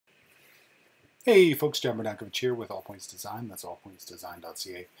Hey folks, Bernakevitch here with All Points Design. That's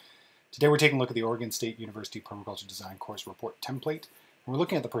allpointsdesign.ca. Today we're taking a look at the Oregon State University Permaculture Design course report template, and we're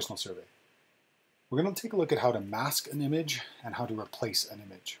looking at the personal survey. We're going to take a look at how to mask an image and how to replace an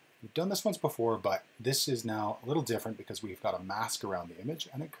image. We've done this once before, but this is now a little different because we've got a mask around the image,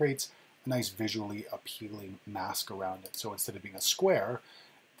 and it creates a nice visually appealing mask around it. So instead of being a square,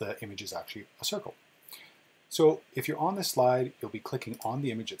 the image is actually a circle. So if you're on this slide, you'll be clicking on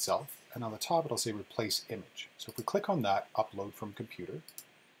the image itself, and on the top it'll say replace image. So if we click on that, upload from computer,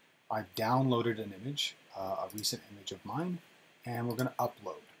 I've downloaded an image, a recent image of mine, and we're going to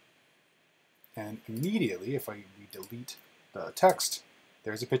upload. And immediately, if we delete the text,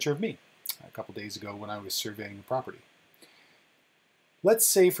 there's a picture of me a couple days ago when I was surveying the property. Let's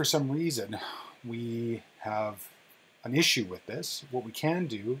say for some reason we have an issue with this. What we can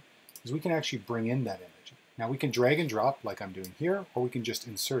do is we can actually bring in that image. Now we can drag and drop like I'm doing here, or we can just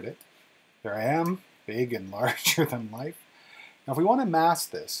insert it. There I am, big and larger than life. Now if we want to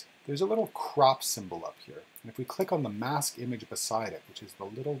mask this, there's a little crop symbol up here. And if we click on the mask image beside it, which is the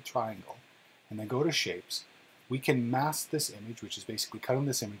little triangle, and then go to shapes, we can mask this image, which is basically cutting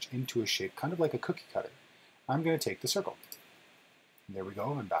this image into a shape, kind of like a cookie cutter. I'm going to take the circle. And there we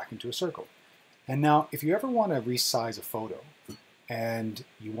go, I'm back into a circle. And now if you ever want to resize a photo and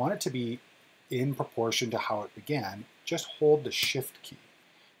you want it to be in proportion to how it began, just hold the shift key.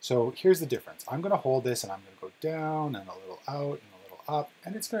 So here's the difference. I'm going to hold this and I'm going to go down and a little out and a little up,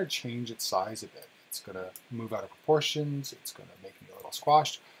 and it's going to change its size a bit. It's going to move out of proportions, it's going to make me a little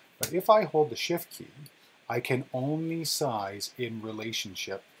squashed. But if I hold the shift key, I can only size in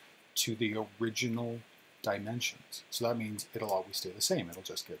relationship to the original dimensions. So that means it'll always stay the same, it'll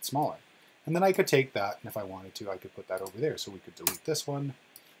just get smaller. And then I could take that, and if I wanted to, I could put that over there. So we could delete this one,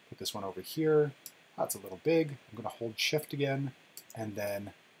 put this one over here. That's a little big. I'm going to hold shift again, and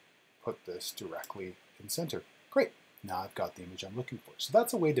then put this directly in center. Great. Now I've got the image I'm looking for. So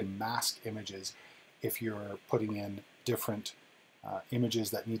that's a way to mask images if you're putting in different images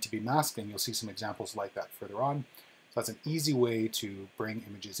that need to be masked, and you'll see some examples like that further on. So that's an easy way to bring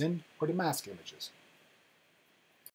images in or to mask images.